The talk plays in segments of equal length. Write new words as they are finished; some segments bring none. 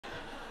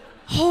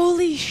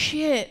Holy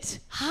shit.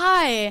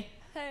 Hi.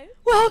 Hey.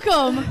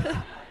 Welcome.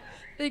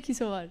 Thank you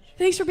so much.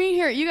 Thanks for being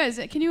here. You guys,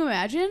 can you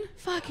imagine?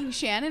 Fucking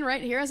Shannon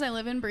right here as I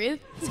live and breathe.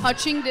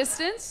 Touching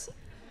distance.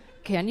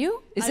 Can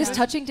you? Is this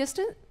touching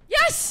distance?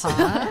 Yes!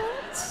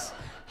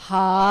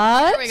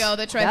 Hot. There we go,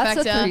 the trifecta.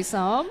 That's a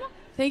threesome.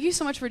 Thank you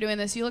so much for doing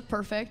this. You look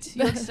perfect.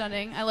 You look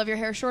stunning. I love your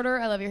hair shorter.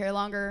 I love your hair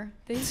longer.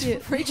 Thank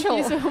you. Rachel.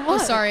 Thank you so much. Oh,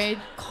 sorry.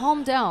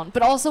 Calm down.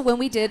 But also when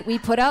we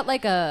put out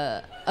like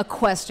a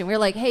question. We were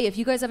like, hey, if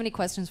you guys have any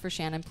questions for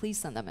Shannon, please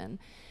send them in.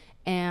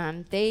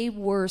 And they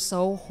were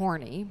so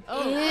horny.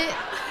 Oh.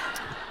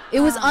 It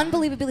was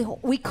unbelievably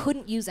we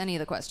couldn't use any of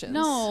the questions.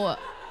 No.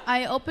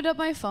 I opened up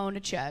my phone to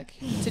check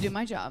to do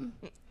my job.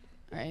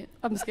 Right?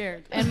 I'm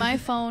scared. And my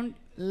phone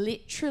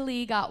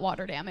literally got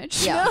water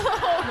damage. Yeah.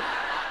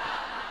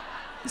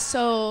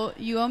 So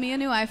you owe me a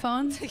new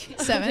iPhone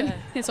 7. Okay.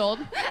 It's old.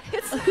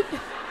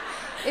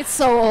 It's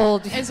so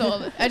old. It's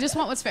old. I just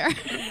want what's fair.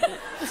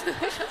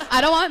 I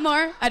don't want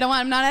more.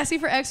 I'm not asking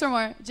for X or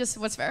more. Just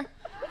what's fair.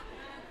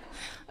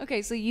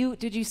 Okay, so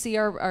did you see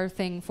our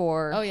thing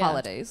for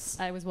holidays?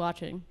 I was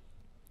watching.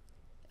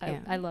 Yeah.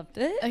 I loved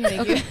it.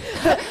 Thank you.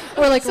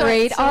 We're like, So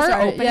rate our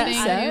sorry. opening Yeah,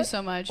 Thank set. you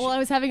so much. Well, I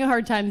was having a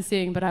hard time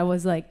seeing, but I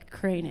was like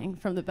craning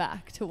from the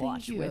back to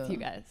watch you. with you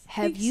guys.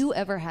 Have you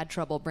ever had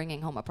trouble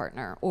bringing home a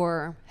partner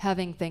or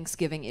having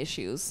Thanksgiving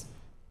issues?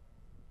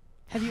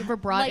 Have you ever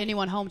brought Like-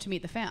 anyone home to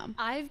meet the fam?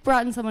 I've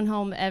brought in someone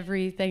home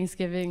every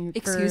Thanksgiving.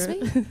 Excuse me?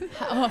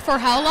 For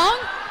how long?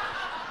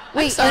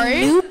 Wait, sorry?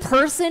 a new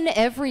person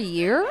every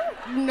year?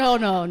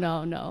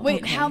 No.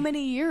 Wait, Okay. how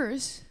many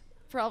years?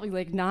 Probably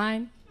like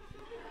 9.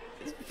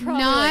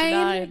 Probably 9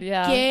 like 9,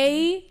 yeah.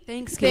 gay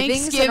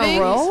Thanksgivings in a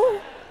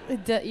row?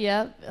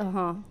 Yeah.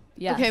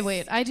 Yes. Okay,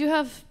 wait. I do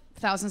have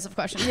thousands of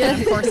questions that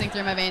are coursing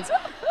through my veins.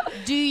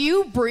 Do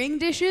you bring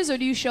dishes or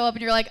do you show up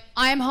and you're like,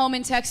 I'm home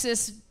in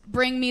Texas,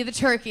 bring me the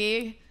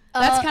turkey?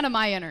 That's kind of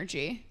my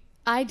energy.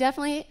 I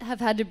definitely have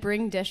had to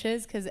bring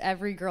dishes because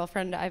every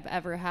girlfriend I've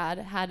ever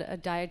had a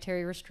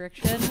dietary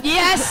restriction.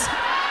 Yes!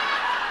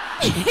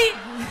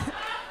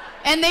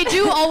 And they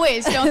do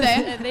always, don't they?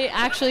 And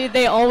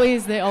they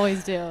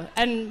always do.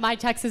 And my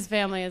Texas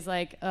family is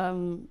like,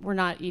 we're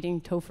not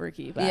eating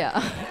tofurkey. But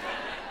Yeah.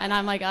 And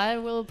I'm like, I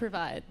will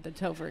provide the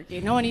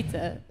tofurkey. No one eats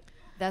it.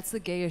 That's the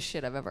gayest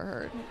shit I've ever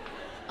heard.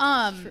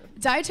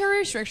 Dietary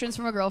restrictions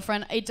from a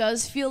girlfriend, it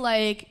does feel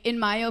like, in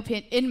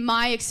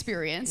my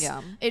experience,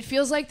 it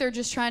feels like they're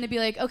just trying to be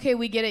like, okay,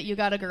 we get it, you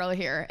got a girl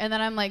here. And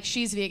then I'm like,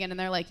 she's vegan, and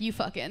they're like, you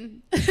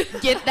fucking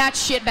get that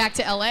shit back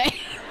to LA.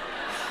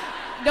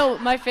 No,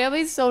 my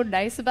family's so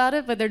nice about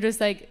it, but they're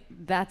just like,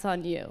 that's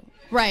on you.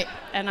 Right.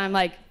 And I'm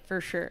like, for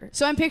sure.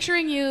 So I'm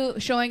picturing you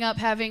showing up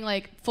having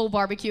like full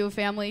barbecue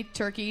family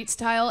turkey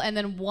style and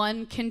then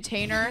one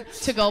container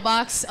to-go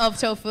box of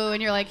tofu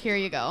and you're like, here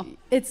you go.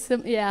 It's,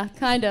 yeah,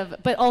 kind of.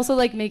 But also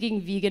like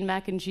making vegan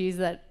mac and cheese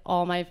that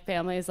all my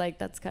family is like,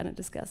 that's kind of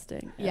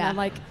disgusting. And Yeah. I'm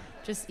like,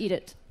 just eat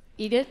it.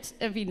 Eat it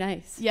and be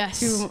nice. Yes.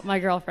 To my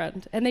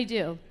girlfriend. And they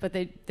do, but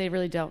they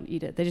really don't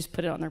eat it. They just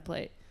put it on their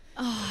plate.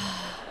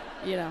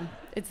 You know,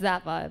 it's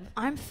that vibe.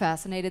 I'm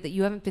fascinated that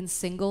you haven't been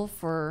single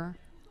for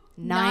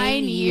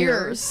 9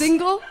 years.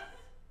 Single?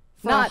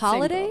 For Not a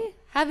holiday? single.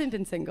 Haven't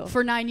been single.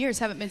 For 9 years,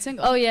 haven't been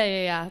single. Oh,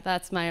 yeah.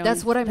 That's my own.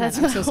 That's what I meant.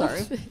 I'm my so own-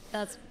 sorry.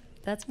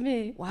 That's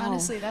me. Wow.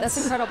 Honestly, that's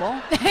incredible.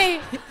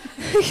 Hey,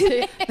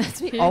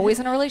 That's me. Always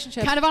in a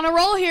relationship. kind of on a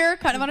roll here,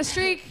 kind of on a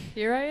streak.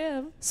 Here I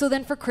am. So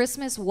then for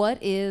Christmas, what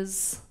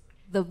is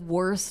the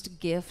worst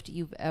gift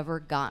you've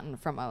ever gotten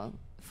from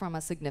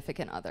a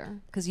significant other?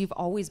 Because you've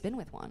always been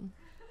with one.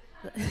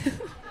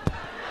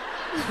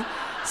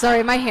 Sorry,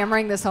 am I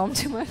hammering this home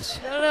too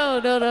much?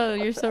 No.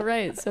 You're so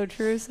right. So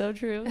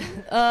true.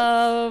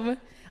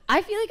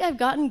 I feel like I've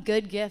gotten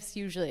good gifts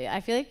usually. I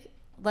feel like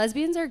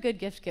lesbians are good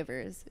gift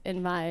givers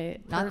in my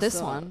Not this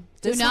personal- one.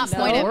 Do This not one's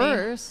point the at me.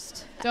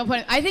 worst. Don't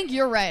point. I think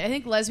you're right. I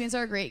think lesbians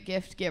are great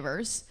gift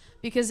givers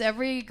because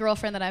every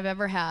girlfriend that I've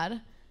ever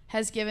had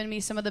has given me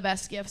some of the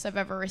best gifts I've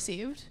ever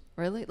received.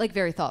 Really? Like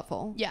very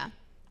thoughtful. Yeah.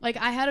 Like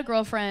I had a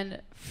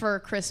girlfriend for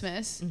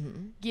Christmas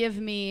give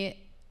me,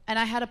 and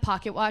I had a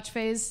pocket watch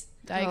phase.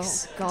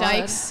 Dykes. Oh, God.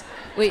 Dykes.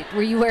 Wait,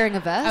 were you wearing a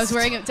vest? I was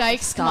wearing it.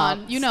 Dykes, Stop,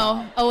 come on. You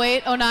know. stop.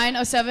 08,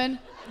 09, 07.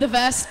 The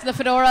vest, the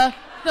fedora,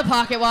 the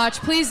pocket watch.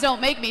 Please don't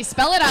make me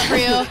spell it out for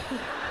you.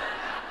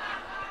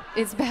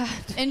 It's bad.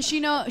 And she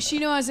knew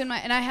I was in my,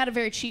 and I had a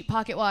very cheap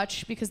pocket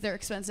watch because they're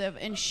expensive.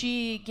 And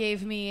she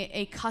gave me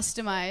a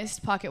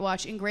customized pocket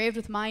watch engraved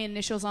with my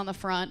initials on the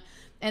front.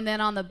 And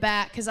then on the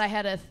back, because I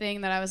had a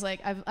thing that I was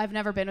like, I've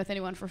never been with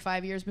anyone for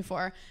 5 years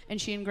before.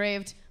 And she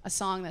engraved a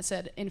song that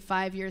said, in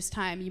 5 years'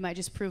 time, you might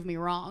just prove me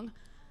wrong.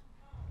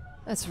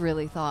 That's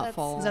really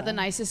thoughtful. Is that the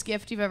nicest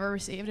gift you've ever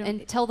received?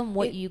 And tell them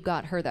what you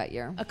got her that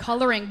year. A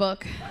coloring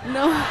book.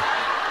 No.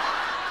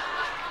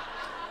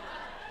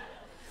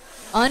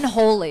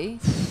 Unholy.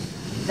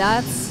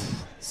 That's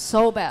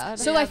so bad.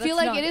 So Yeah, I feel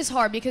that's like not- it is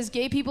hard because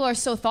gay people are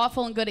so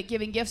thoughtful and good at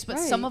giving gifts, but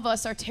Right. some of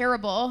us are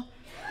terrible.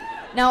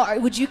 Now,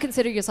 would you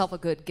consider yourself a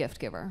good gift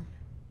giver?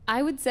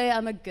 I would say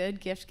I'm a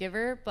good gift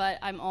giver, but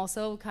I'm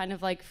also kind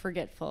of like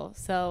forgetful.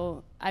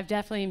 So I've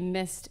definitely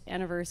missed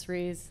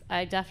anniversaries.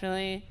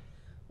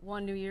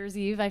 One New Year's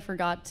Eve, I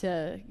forgot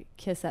to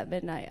kiss at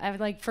midnight. I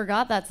like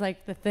forgot that's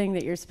like the thing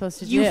that you're supposed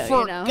to do. You You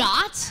know?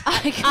 forgot?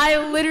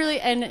 I literally,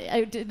 and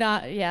I did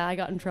not, yeah, I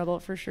got in trouble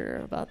for sure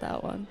about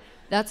that one.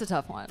 That's a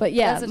tough one. But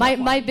yeah, That's a tough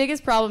my one.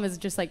 biggest problem is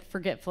just like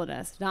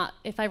forgetfulness. Not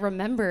if I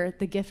remember,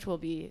 the gift will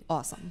be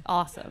Awesome.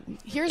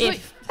 Here's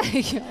if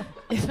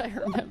I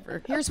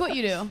remember. Here's what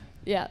you do.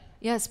 Yeah.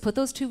 Yes, put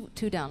those two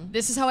down.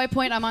 This is how I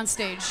point. I'm on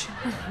stage.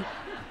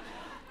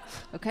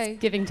 Okay.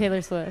 Giving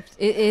Taylor Swift.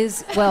 It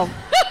is, well,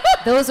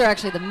 those are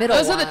actually the middle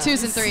Those are the ones.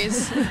 2s and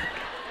 3s.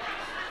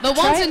 The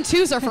 1s and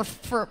 2s are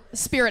for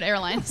Spirit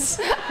Airlines.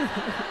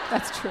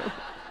 That's true.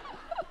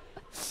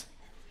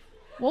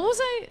 What was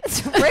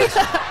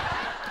I?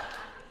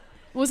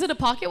 Was it a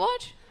pocket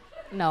watch?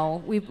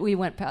 No, we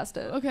went past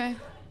it. Okay.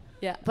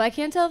 Yeah, but I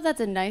can't tell if that's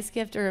a nice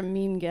gift or a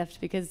mean gift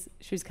because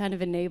she was kind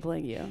of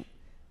enabling you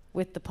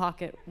with the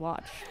pocket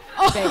watch.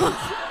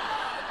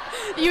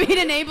 You mean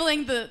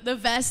enabling the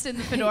vest and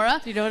the fedora?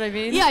 Do you know what I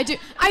mean? Yeah, I do.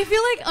 I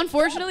feel like,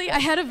 unfortunately, I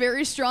had a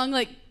very strong,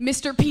 like,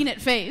 Mr. Peanut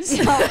phase.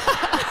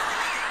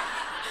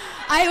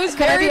 I was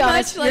Can I very be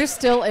honest? much like... You're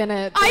still in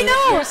it. I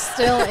know! You're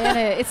still in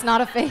it. It's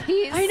not a phase.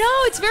 I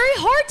know, it's very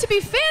hard to be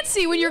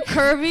fancy when you're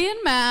curvy and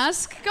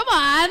mask. Come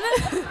on.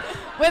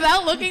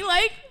 Without looking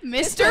like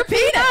Mr.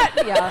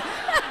 Peanut. Yeah,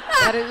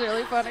 that is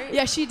really funny.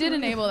 Yeah, she did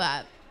enable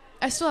that.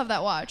 I still have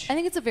that watch. I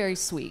think it's a very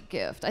sweet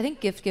gift. I think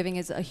gift giving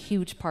is a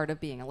huge part of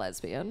being a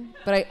lesbian.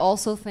 But I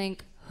also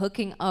think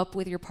hooking up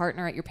with your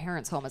partner at your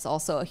parents' home is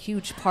also a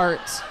huge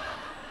part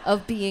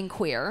of being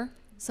queer.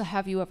 So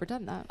have you ever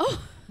done that? Oh,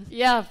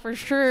 yeah, for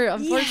sure.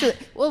 Unfortunately.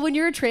 Yeah. Well, when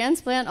you're a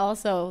transplant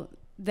also,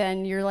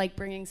 then you're like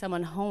bringing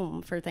someone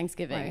home for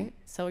Thanksgiving. Right.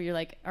 So you're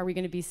like, are we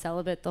going to be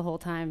celibate the whole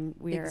time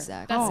we are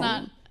Exactly. That's home?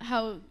 not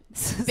how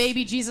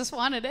baby Jesus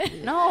wanted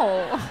it.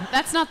 No.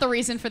 That's not the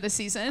reason for the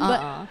season.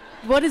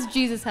 What does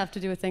Jesus have to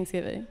do with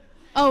Thanksgiving?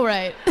 Oh,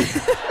 right.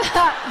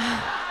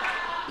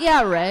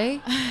 Yeah,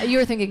 Ray. You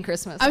were thinking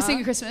Christmas. I was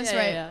thinking Christmas,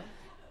 right. Yeah.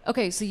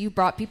 Okay, so you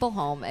brought people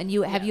home, and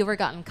have you ever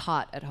gotten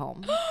caught at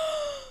home?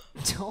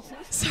 No.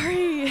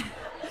 Sorry.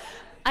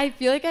 I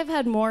feel like I've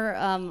had more,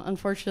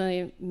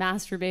 unfortunately,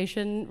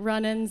 masturbation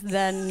run-ins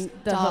than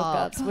the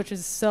Stop. hookups, which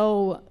is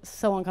so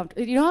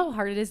uncomfortable. You know how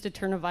hard it is to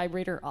turn a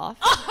vibrator off?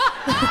 Boy,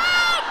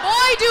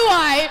 do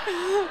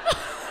I.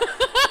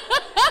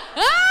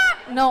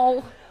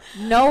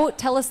 No,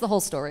 tell us the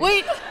whole story.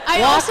 Wait, I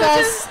Walk also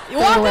us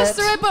walk through us it.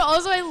 through it, but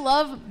also I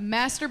love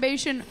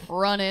masturbation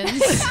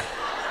run-ins.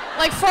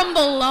 Like from the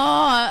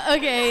law.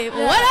 Okay, what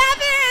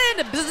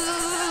happened?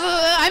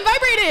 I'm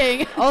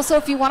vibrating. Also,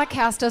 if you want to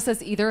cast us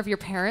as either of your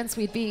parents,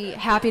 we'd be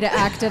happy to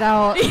act it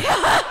out.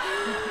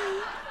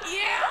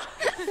 Yeah.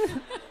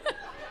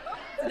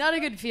 Not a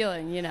good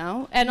feeling, you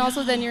know? And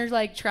also then you're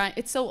like trying,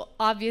 it's so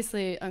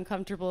obviously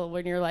uncomfortable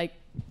when you're like,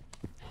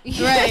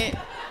 Right.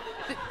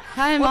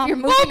 hi, Well, Mom. you're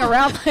moving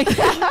around like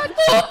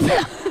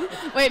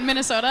that. Wait,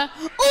 Minnesota.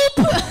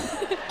 Oop.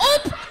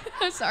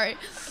 Oop. Sorry.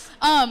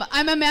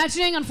 I'm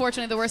imagining,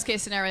 unfortunately, the worst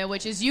case scenario,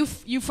 which is you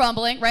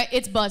fumbling, right?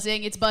 It's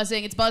buzzing, it's Buzz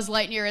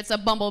Lightyear, it's a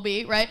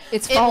bumblebee, right?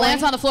 It falling.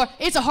 Lands on the floor.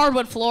 It's a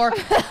hardwood floor.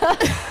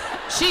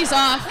 She's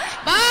off.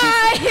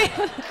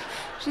 Bye.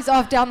 She's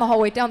off down the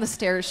hallway, down the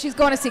stairs. She's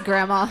going to see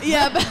Grandma.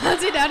 Yeah,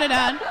 bouncing down and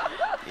down.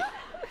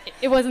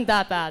 It wasn't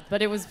that bad,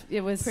 but it was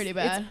pretty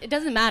bad. It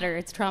doesn't matter.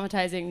 It's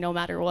traumatizing no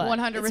matter what.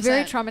 100%. It's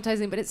very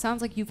traumatizing, but it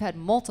sounds like you've had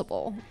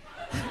multiple.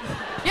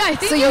 Yeah, I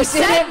think So you you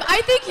said. didn't-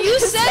 I think you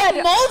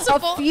said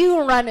multiple. A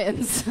few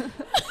run-ins.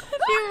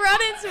 few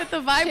run-ins with the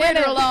vibrator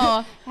Shannon,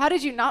 law. How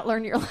did you not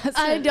learn your lesson?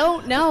 I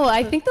don't know.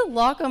 I think the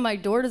lock on my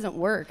door doesn't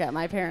work at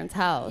my parents'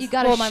 house. You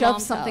gotta my shove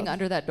mom's something house.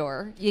 under that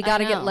door. You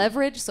gotta get know.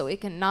 leverage so it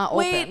can not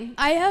Wait, open.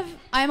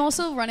 I'm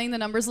also running the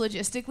numbers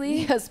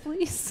logistically. Yes,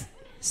 please.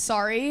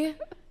 Sorry.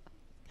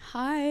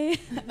 Hi.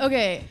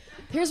 Okay,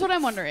 here's what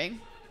I'm wondering.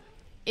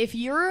 If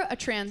you're a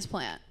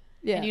transplant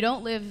and you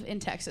don't live in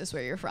Texas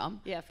where you're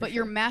from, but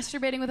you're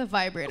masturbating with a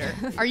vibrator,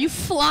 are you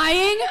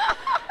flying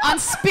on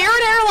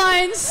Spirit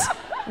Airlines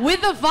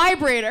with a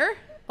vibrator?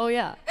 Oh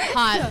yeah.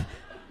 Hot.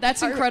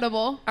 That's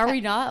incredible. Are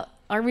we not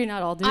all doing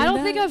that? I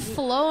don't think I've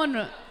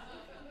flown.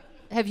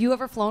 Have you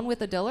ever flown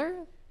with a diller?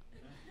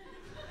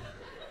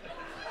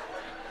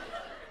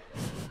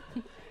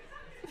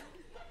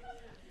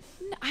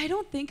 I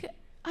don't think.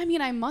 I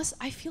mean, I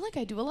feel like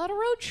I do a lot of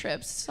road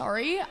trips.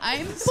 Sorry,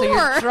 I'm poor. So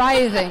you're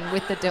driving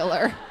with the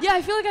diller. Yeah,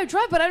 I feel like I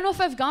drive, but I don't know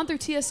if I've gone through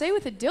TSA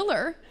with a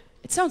diller.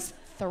 It sounds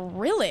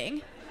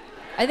thrilling.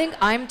 I think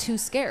I'm too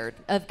scared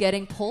of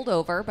getting pulled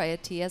over by a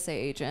TSA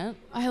agent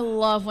I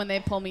love when they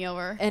pull me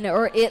over.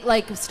 or it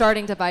like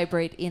starting to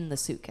vibrate in the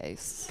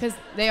suitcase. Because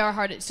they are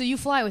hard. So you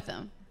fly with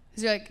them.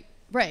 Because you're like,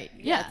 right.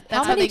 Yeah.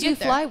 That's How many they do you get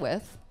there. fly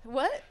with?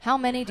 What? How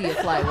many do you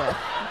fly with?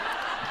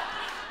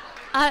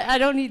 I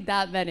don't need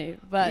that many,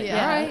 but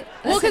Yeah. All right.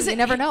 Well, because you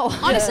never know.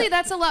 Honestly,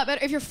 that's a lot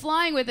better. If you're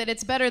flying with it,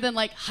 it's better than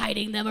like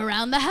hiding them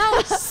around the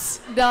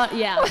house.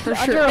 yeah, for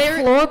Under sure. a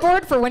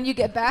floorboard for when you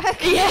get back.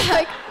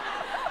 Yeah.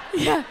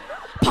 Yeah.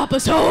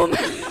 Papa's home.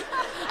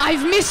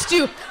 I've missed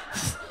you.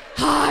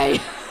 Hi.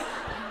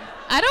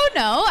 I don't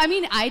know. I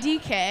mean,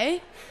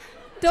 IDK.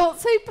 Don't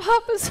say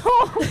Papa's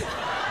home.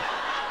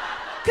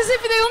 Because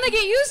if they only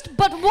get used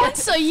but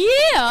once a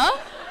year,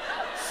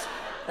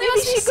 they Maybe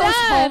must be she goes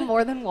sad. home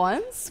more than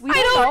once. We I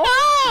don't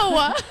don't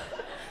know.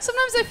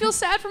 Sometimes I feel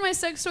sad for my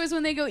sex toys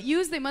when they go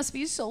used. They must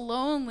be so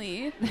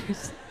lonely.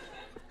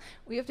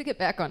 We have to get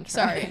back on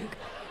track. Sorry.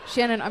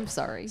 Shannon, I'm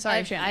sorry.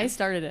 Sorry, Shannon. I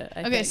started it.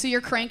 I Okay, think. so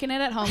you're cranking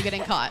it at home,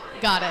 getting caught.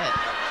 Got it.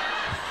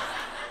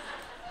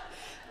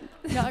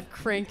 Not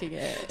cranking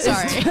it.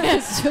 Sorry.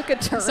 This took a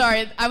turn.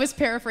 Sorry, I was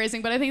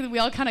paraphrasing, but I think that we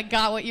all kind of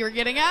got what you were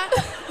getting at.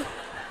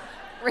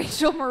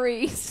 Rachel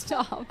Marie,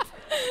 stop.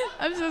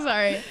 I'm so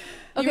sorry. You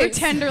Okay, were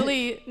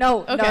tenderly.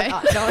 No, Okay.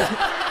 no.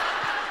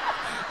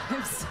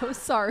 I'm so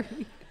sorry.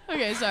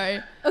 Okay, sorry.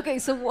 Okay,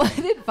 so what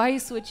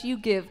advice would you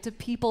give to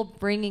people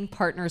bringing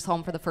partners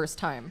home for the first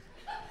time?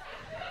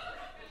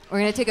 We're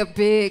gonna take a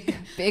big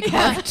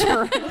left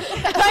turn.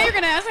 I thought you were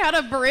gonna ask how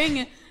to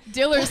bring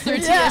dealers through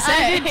TSA. Yeah,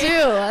 I did too,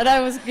 and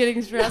I was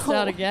getting stressed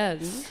out again.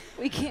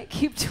 We can't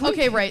keep doing.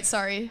 Okay, right.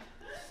 Sorry.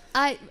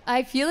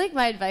 I feel like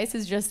my advice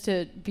is just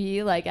to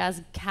be like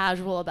as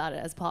casual about it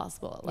as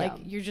possible. Like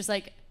you're just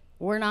like,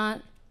 we're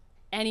not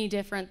any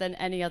different than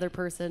any other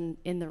person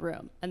in the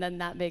room, and then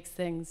that makes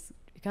things.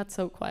 It got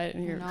so quiet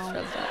and you're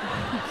stressed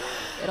out.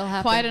 It'll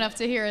happen. Quiet enough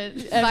to hear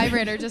it.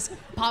 Vibrator just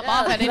pop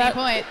off at any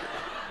point.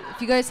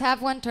 If you guys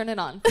have one, turn it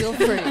on. Feel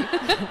free.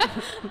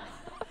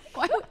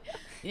 Why would-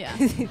 yeah.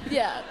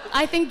 Yeah,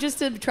 I think just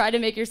to try to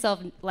make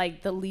yourself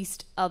like the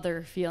least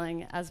other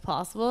feeling as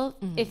possible,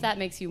 if that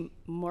makes you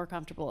more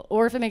comfortable,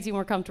 or if it makes you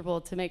more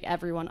comfortable to make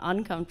everyone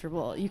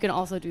uncomfortable, you can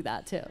also do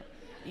that too.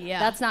 Yeah.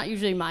 That's not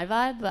usually my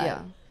vibe, but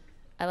Yeah.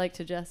 I like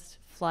to just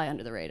fly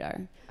under the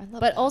radar. I love But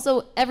that.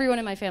 also, everyone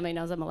in my family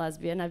knows I'm a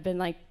lesbian. I've been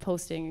like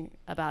posting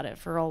about it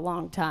for a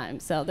long time,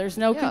 so there's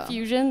no Yeah.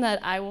 confusion that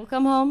I will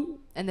come home.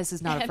 And this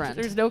is not a and friend.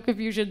 There's no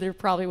confusion. There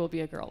probably will be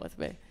a girl with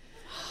me,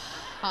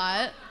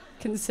 Hot.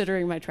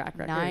 considering my track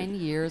record. 9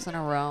 years in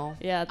a row.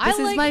 Yeah, I this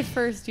is like- my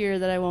first year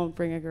that I won't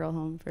bring a girl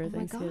home for Oh my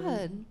Thanksgiving.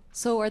 God.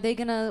 So what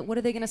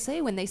are they gonna say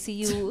when they see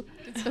you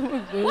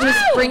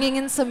just bringing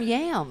in some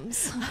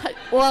yams?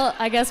 Well,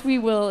 I guess we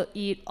will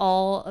eat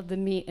all of the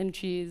meat and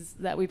cheese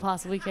that we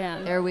possibly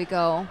can. There we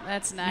go.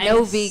 That's nice.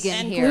 No vegan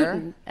and here.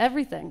 gluten,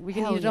 everything. We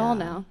can Hell eat it all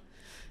yeah. now.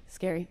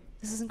 Scary.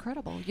 This is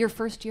incredible. Your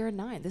first year at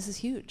 9. This is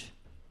huge.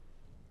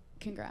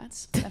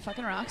 Congrats. That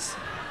fucking rocks.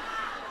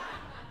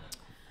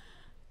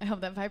 I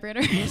hope that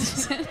vibrator.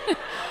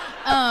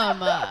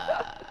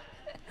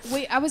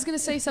 Wait, I was gonna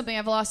say something.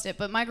 I've lost it.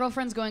 But my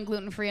girlfriend's going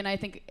gluten free, and I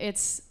think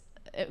it's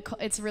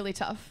really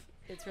tough.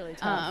 It's really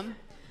tough.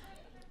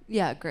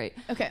 Yeah, great.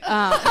 Okay.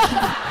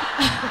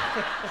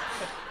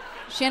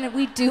 Shannon,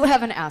 we do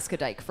have an Ask a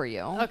Dyke for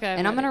you. Okay, I'm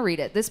And I'm ready. going to read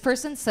it. This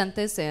person sent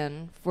this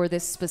in for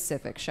this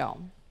specific show.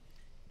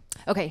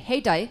 Okay, hey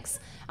Dykes.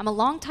 I'm a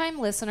long-time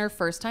listener,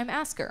 first-time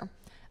asker.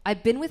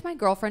 I've been with my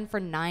girlfriend for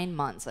 9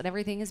 months, and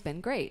everything has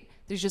been great.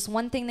 There's just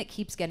one thing that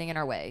keeps getting in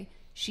our way.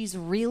 She's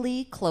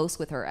really close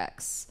with her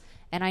ex.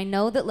 And I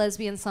know that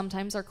lesbians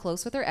sometimes are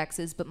close with their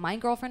exes, but my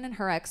girlfriend and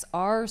her ex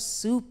are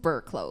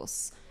super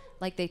close.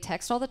 Like, they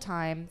text all the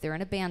time, they're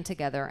in a band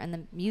together, and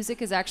the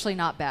music is actually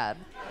not bad.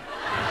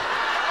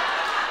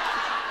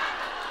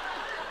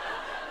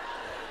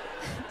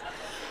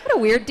 What a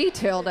weird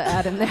detail to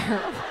add in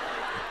there.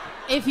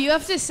 If you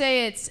have to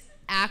say it's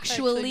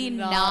actually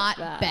not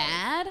not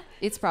bad,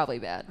 It's probably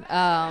bad.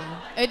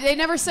 they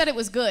never said it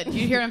was good.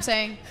 You hear what I'm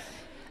saying?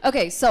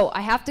 Okay, so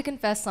I have to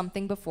confess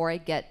something before I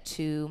get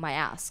to my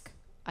ask.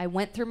 I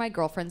went through my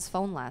girlfriend's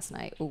phone last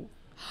night. Ooh.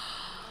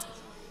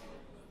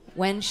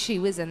 When she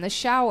was in the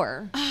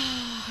shower.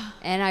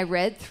 And I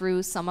read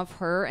through some of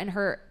her and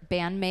her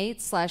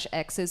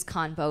bandmate/ex's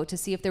convo to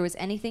see if there was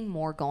anything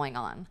more going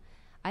on.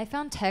 I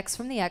found texts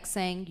from the ex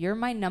saying, "You're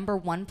my number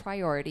one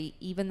priority,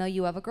 even though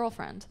you have a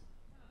girlfriend."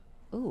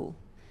 Ooh.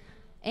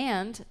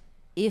 And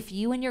if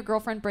you and your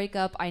girlfriend break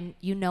up,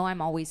 you know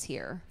I'm always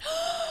here.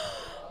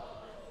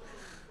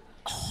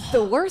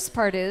 The worst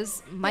part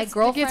is my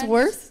girlfriend. gets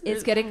worse?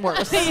 It's getting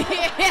worse.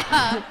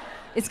 Yeah.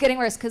 It's getting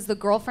worse because the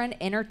girlfriend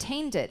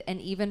entertained it and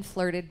even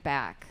flirted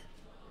back.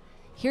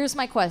 Here's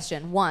my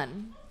question.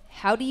 1,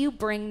 how do you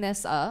bring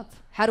this up?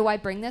 How do I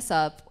bring this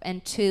up?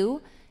 And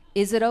 2,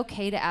 is it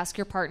okay to ask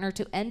your partner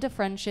to end a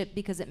friendship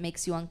because it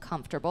makes you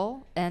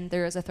uncomfortable? And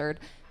there is a 3rd.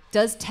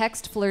 Does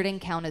text flirting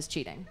count as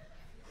cheating?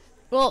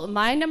 Well,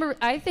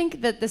 I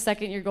think that the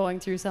second you're going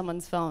through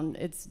someone's phone,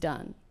 it's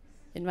done,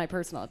 in my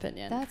personal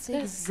opinion. That's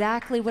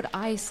exactly what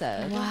I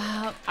said.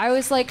 Wow. I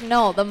was like,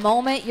 no, the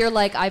moment you're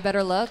like, I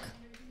better look,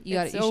 you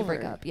It's should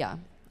break over. up. Yeah.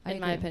 I in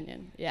my agree.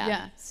 opinion. Yeah.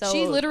 Yeah. So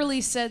She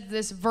literally said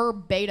this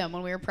verbatim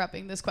when we were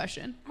prepping this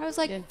question. I was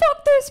like, Yeah.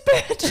 fuck this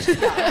bitch.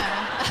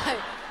 I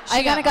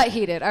She kind of got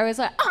heated. I was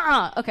like,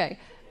 okay.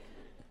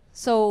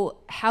 So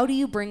how do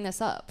you bring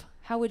this up?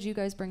 How would you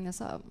guys bring this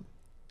up?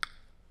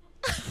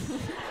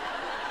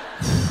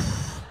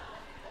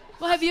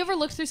 Well, have you ever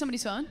looked through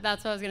somebody's phone?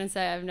 That's what I was gonna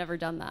say. I've never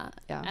done that.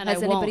 Yeah. And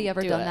Has I anybody won't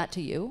ever do done it. that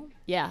to you?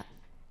 Yeah.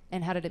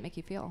 And how did it make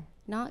you feel?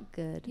 Not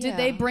good. Did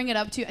they bring it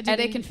up to you? Did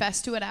they And-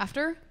 confess to it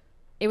after?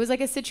 It was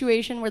like a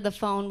situation where the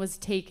phone was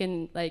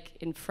taken like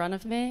in front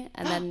of me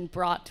and then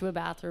brought to a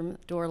bathroom,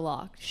 door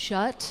locked.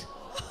 Shut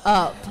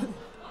up.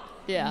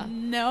 Yeah.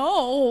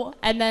 No.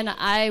 And then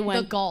I The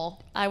went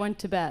gall.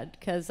 to bed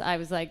because I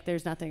was like,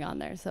 there's nothing on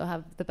there. So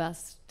have the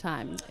best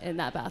time in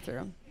that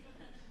bathroom.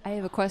 I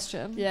have a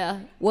question. Yeah.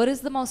 What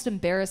is the most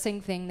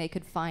embarrassing thing they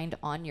could find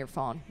on your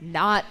phone?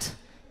 Not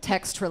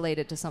text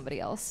related to somebody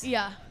else.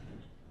 Yeah.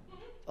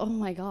 Oh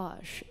my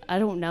gosh. I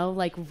don't know.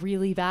 Like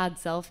really bad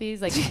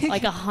selfies,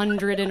 like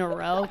 100 in a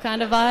row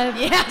kind of vibe.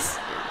 Yes.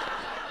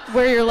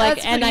 Where you're like,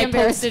 That's and pretty I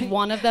embarrassing. posted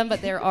one of them,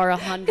 but there are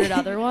 100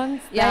 other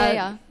ones.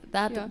 Yeah.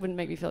 That Yeah. wouldn't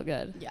make me feel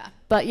good. Yeah.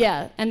 But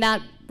yeah, and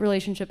that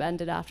relationship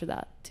ended after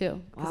that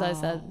too, because I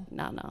said,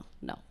 Wow.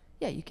 no,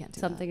 Yeah, you can't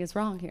do something is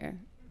wrong here,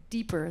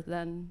 deeper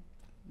than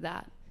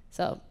that.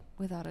 So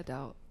that. Without a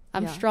doubt.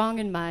 I'm Yeah. strong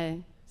in my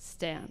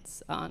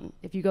stance on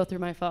if you go through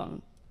my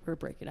phone, we're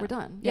breaking up. We're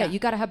done. Yeah, you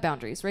got to have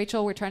boundaries.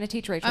 Rachel, we're trying to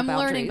teach Rachel I'm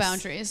boundaries. learning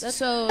boundaries.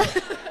 So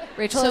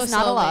Rachel so is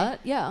not a slowly. lot.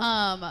 Yeah.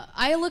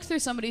 I looked through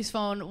somebody's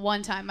phone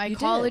one time. My You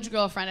college did?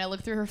 girlfriend, I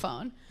looked through her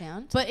phone.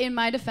 And? But in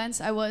my defense,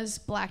 I was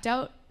blacked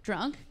out,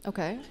 drunk.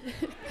 Okay.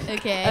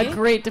 Okay. A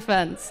great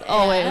defense,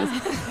 always.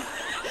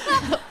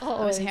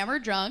 I was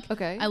hammered drunk.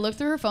 Okay. I looked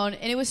through her phone,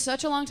 and it was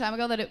such a long time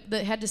ago that it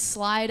had to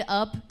slide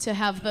up to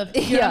have the.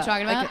 You know what I'm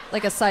talking about?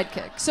 like a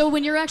sidekick. So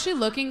when you're actually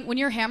looking, when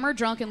you're hammered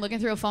drunk and looking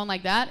through a phone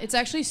like that, it's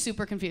actually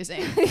super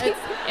confusing. It's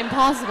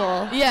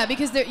impossible. Yeah,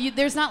 because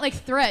there's not like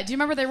thread. Do you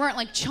remember there weren't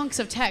like chunks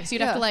of text?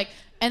 You'd have Yeah. to like,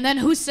 and then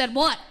who said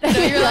what? So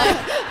you're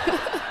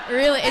like,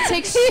 really? It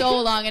takes so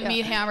long, and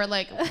me hammered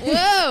like,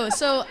 whoa.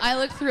 So I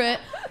looked through it.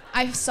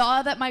 I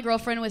saw that my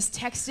girlfriend was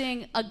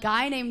texting a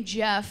guy named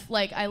Jeff,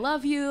 like, I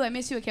love you, I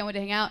miss you, I can't wait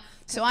to hang out.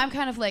 So I'm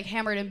kind of like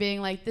hammered and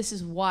being like, this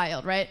is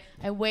wild, right?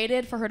 I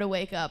waited for her to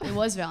wake up. It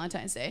was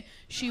Valentine's Day.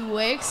 She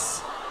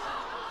wakes,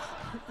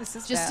 This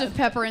is just to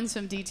pepper in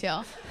some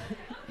detail.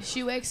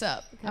 She wakes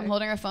up. I'm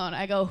holding her phone.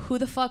 I go, who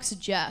the fuck's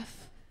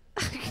Jeff?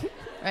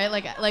 Right?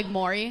 Like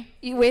Maury.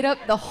 You wait up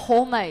the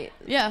whole night.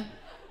 Yeah.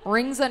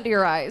 Rings under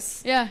your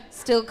eyes. Yeah.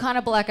 Still kind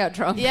of blackout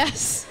drunk.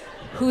 Yes.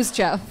 Who's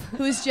Jeff?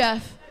 Who's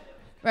Jeff?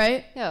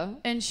 Right? Yeah.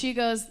 And she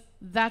goes,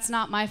 that's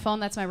not my phone,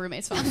 that's my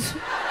roommate's phone.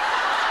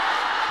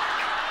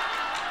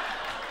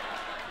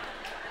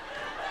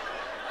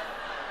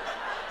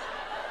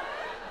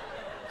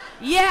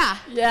 Yeah.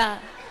 Yeah.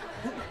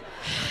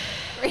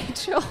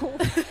 Rachel.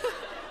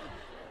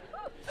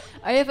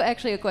 I have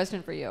actually a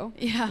question for you.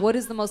 Yeah. What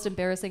is the most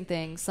embarrassing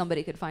thing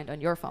somebody could find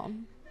on your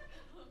phone?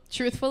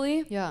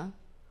 Truthfully, Yeah.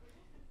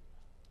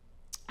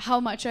 how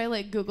much I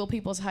like Google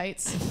people's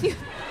heights.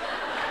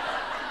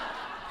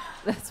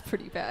 That's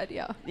pretty bad,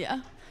 yeah.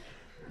 Yeah.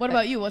 What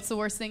about you? What's the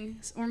worst thing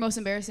or most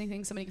embarrassing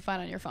thing somebody can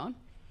find on your phone?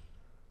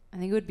 I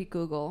think it would be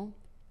Google,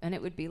 and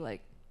it would be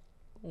like,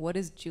 what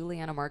is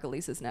Juliana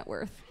Margulies' net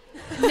worth?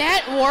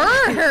 Net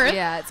worth.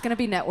 Yeah, it's gonna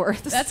be net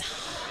worth. That's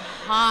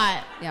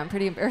hot. yeah, I'm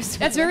pretty embarrassed.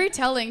 That's about very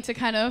telling to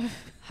kind of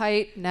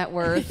height, net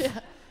worth.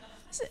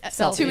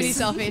 too many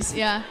selfies.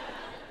 Yeah.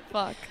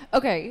 Fuck.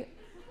 Okay,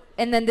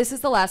 and then this is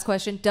the last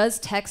question: does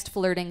text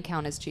flirting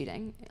count as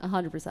cheating?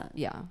 100%.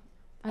 Yeah,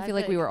 I I feel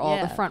like we think- were all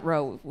yeah. the front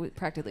row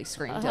practically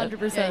screamed it.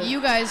 100%. Yeah,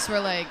 you guys were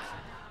like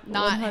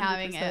not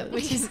having 100%. it,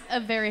 which is a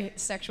very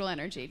sexual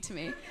energy to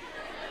me.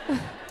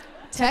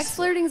 Text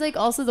flirting is like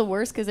also the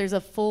worst because there's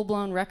a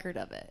full-blown record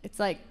of it. It's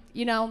like,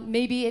 you know,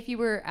 maybe if you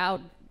were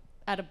out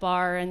at a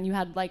bar and you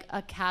had like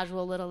a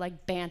casual little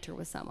like banter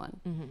with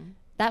someone,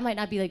 that might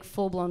not be like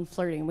full-blown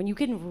flirting. When you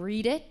can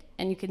read it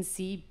and you can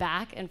see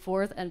back and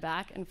forth and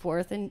back and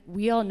forth, and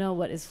we all know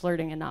what is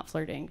flirting and not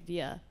flirting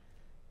via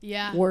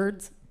Yeah.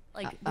 words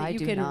like that I you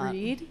do can not.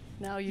 read.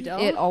 No, you don't.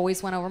 It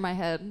always went over my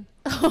head.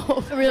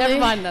 Oh, Really? Never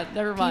mind that.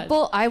 Never mind.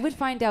 People, I would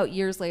find out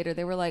years later,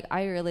 they were like,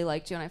 I really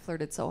liked you and I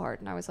flirted so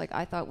hard. And I was like,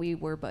 I thought we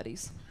were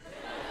buddies.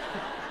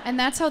 And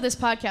that's how this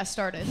podcast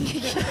started.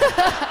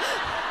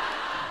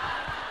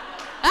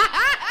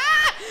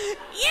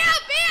 Yeah,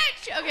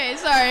 bitch! Okay,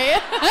 sorry.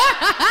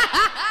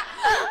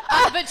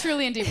 But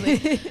truly and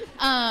deeply.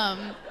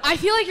 I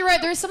feel like you're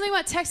right. There's something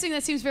about texting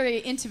that seems very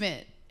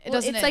intimate. Well,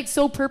 Doesn't it's it? like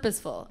so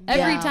purposeful.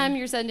 Every Yeah. time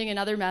you're sending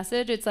another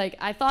message, it's like,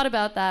 I thought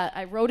about that,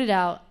 I wrote it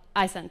out,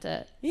 I sent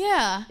it.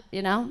 Yeah.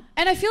 You know?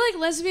 And I feel like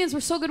lesbians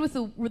were so good with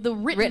the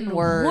written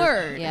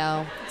word.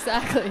 Yeah.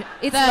 Exactly.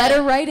 It's That-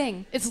 letter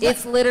writing. it's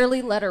It's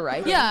literally letter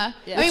writing. Yeah.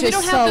 Yeah. I mean, Which we is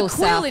don't have the so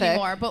quill sapphic.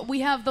 anymore, but we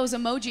have those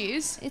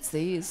emojis. It's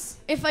these.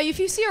 If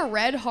you see a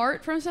red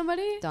heart from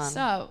somebody, Done.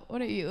 stop.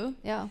 What are you?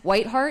 Yeah.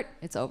 White heart,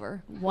 it's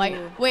over. White.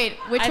 Wait,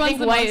 which I one's think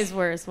the white most? is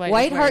worse.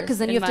 White is heart, worse, because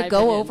then you in have to my go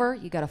opinion. over.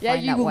 You got to Yeah,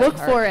 find you that white look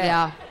heart. for it.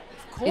 Yeah.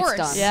 Of course.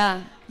 done.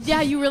 Yeah. Yeah,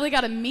 you really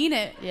got to mean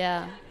it.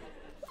 Yeah.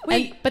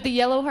 Wait. But the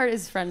yellow heart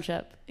is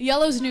friendship.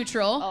 Yellow's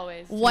neutral.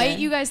 Always. White, Yeah.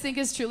 you guys think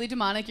is truly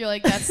demonic. You're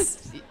like,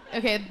 that's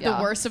okay. The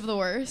Yeah. worst of the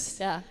worst.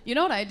 Yeah. You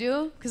know what I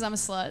do? Because I'm a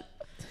slut.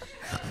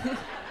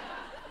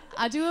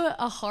 I do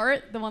a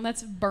heart, the one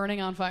that's burning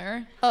on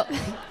fire,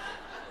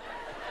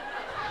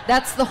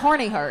 That's the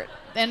horny heart.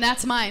 and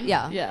that's mine.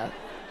 Yeah. Yeah.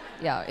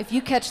 Yeah, if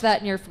you catch that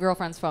in your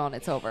girlfriend's phone,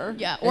 it's over.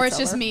 Yeah, or it's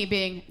just over. me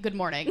being good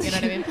morning. You know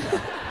what I mean?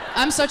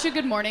 I'm such a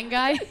good morning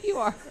guy. You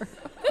are.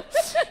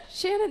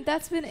 Shannon,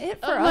 that's been it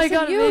for us. Oh my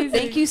God, and you. amazing.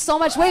 Thank you so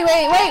much. Wait.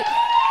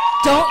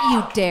 Don't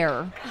you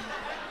dare.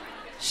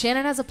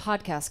 Shannon has a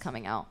podcast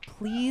coming out.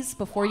 Please,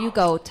 before you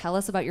go, tell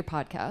us about your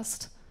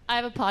podcast. I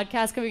have a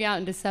podcast coming out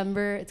in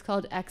December. It's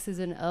called X's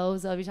and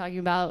O's. I'll be talking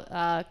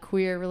about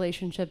queer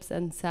relationships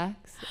and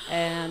sex.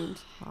 And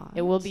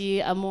it will be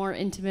a more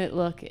intimate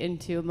look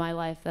into my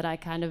life that I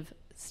kind of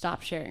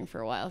stopped sharing for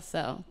a while.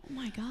 So Oh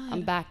my God.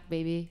 I'm back,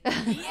 baby. Hell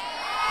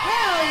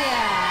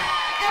yeah!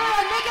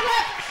 Everyone make it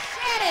up,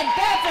 Shannon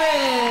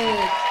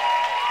Beveridge!